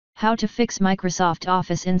How to fix Microsoft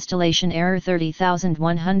Office installation error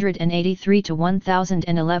 30183 to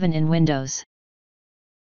 1011 in Windows.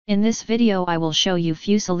 In this video I will show you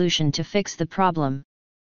few solution to fix the problem.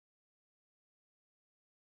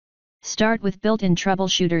 Start with built-in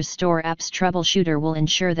troubleshooters. Store Apps Troubleshooter will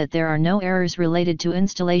ensure that there are no errors related to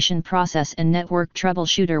installation process, and Network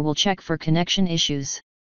Troubleshooter will check for connection issues.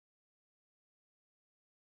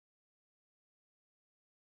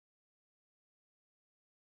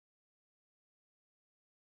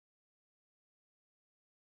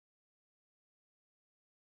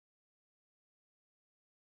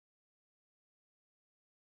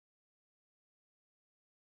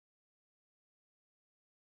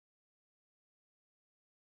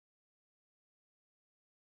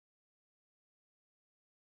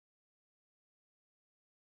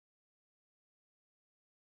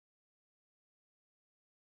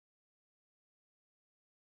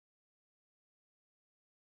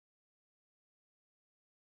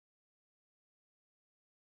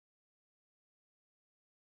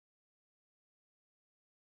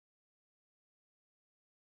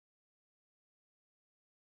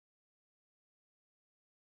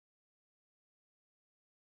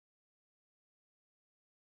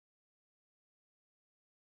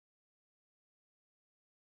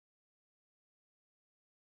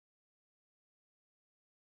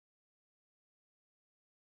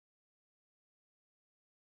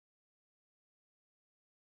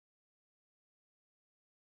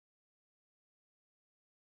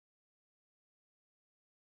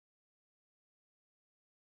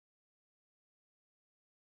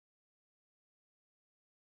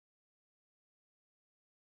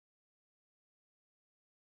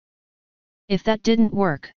 If that didn't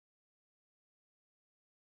work,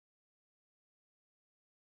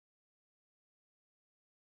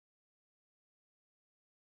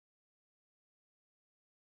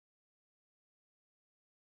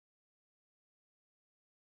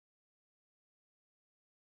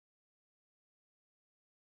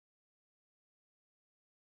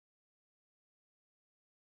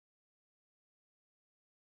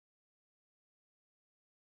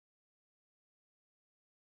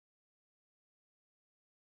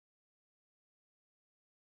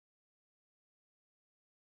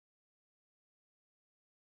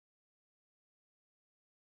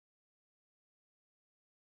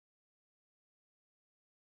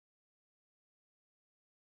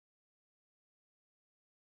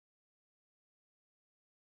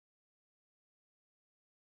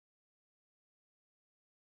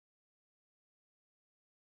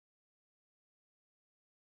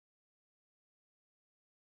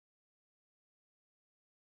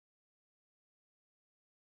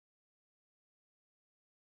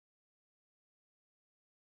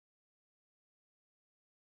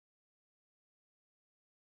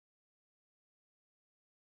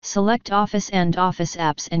 select Office and Office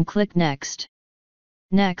Apps and click Next.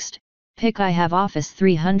 Next, pick I have Office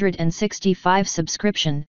 365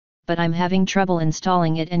 subscription, but I'm having trouble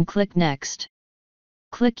installing it, and click Next.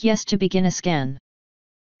 Click Yes to begin a scan.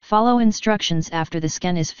 Follow instructions after the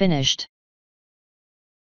scan is finished.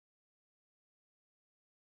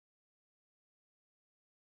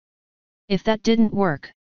 If that didn't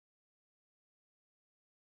work,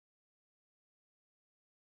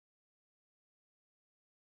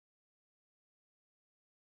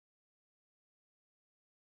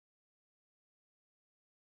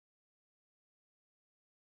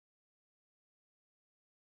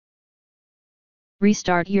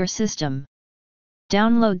 restart your system.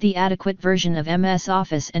 Download the adequate version of MS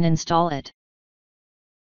Office and install it.